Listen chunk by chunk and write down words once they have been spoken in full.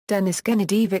Denis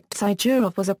Gennadievich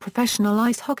Tsygurov was a professional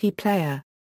ice hockey player.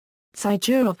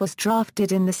 Tsygurov was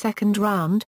drafted in the second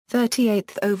round,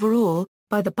 38th overall,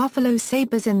 by the Buffalo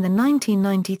Sabres in the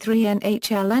 1993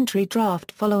 NHL Entry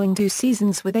Draft following 2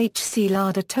 seasons with HC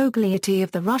Lada Togliatti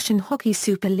of the Russian Hockey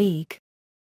Super League.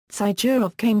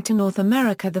 Tsygurov came to North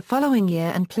America the following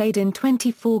year and played in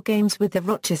 24 games with the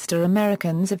Rochester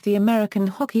Americans of the American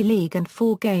Hockey League and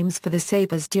 4 games for the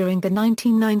Sabres during the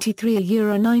 1993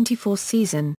 Euro 94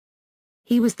 season.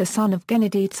 He was the son of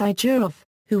Gennady Tsygurov,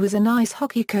 who was an ice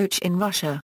hockey coach in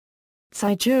Russia.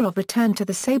 Tsygurov returned to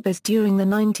the Sabres during the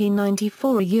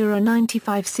 1994 Euro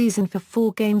 95 season for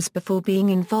 4 games before being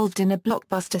involved in a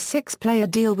blockbuster 6-player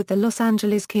deal with the Los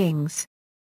Angeles Kings.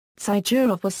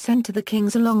 Tsygurov was sent to the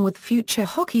Kings along with future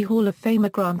Hockey Hall of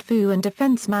Famer Grant Fuhr and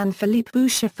defenceman Philippe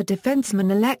Boucher for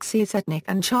defenceman Alexei Zhitnik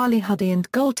and Charlie Huddy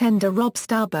and goaltender Robb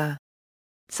Stauber.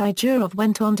 Tsygurov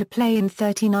went on to play in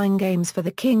 39 games for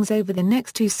the Kings over the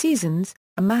next 2 seasons,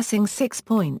 amassing 6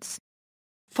 points.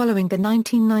 Following the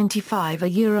 1995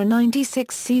 Euro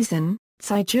 96 season,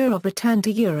 Tsygurov returned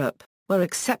to Europe, where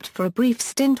except for a brief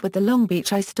stint with the Long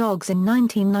Beach Ice Dogs in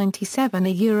 1997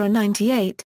 Euro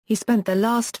 98, he spent the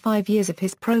last 5 years of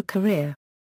his pro career.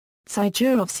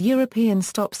 Tsygurov's European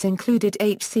stops included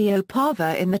HC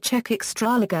Opava in the Czech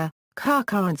Extraliga,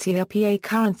 Currency PA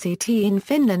Currency T in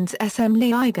Finland's SM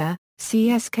Liiga,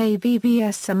 CSK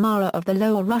VVS Samara of the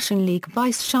lower Russian league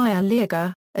Vyshchaya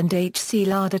Liga, and HC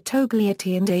Lada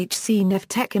Togliatti and HC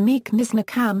Neftekhimik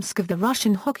Nizhnekamsk of the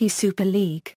Russian Hockey Super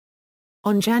League.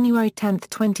 On January 10,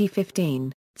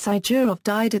 2015, Tsygurov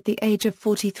died at the age of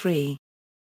 43.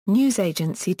 News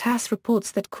agency TASS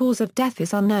reports that cause of death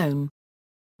is unknown.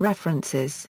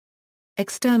 References.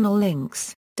 External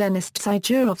links: Denis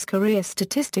Tsygurov's career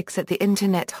statistics at the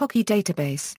Internet Hockey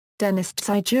Database, Denis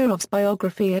Tsygurov's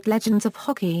biography at Legends of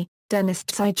Hockey, Denis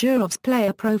Tsygurov's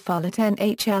player profile at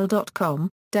NHL.com,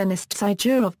 Denis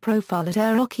Tsygurov profile at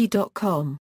airhockey.com.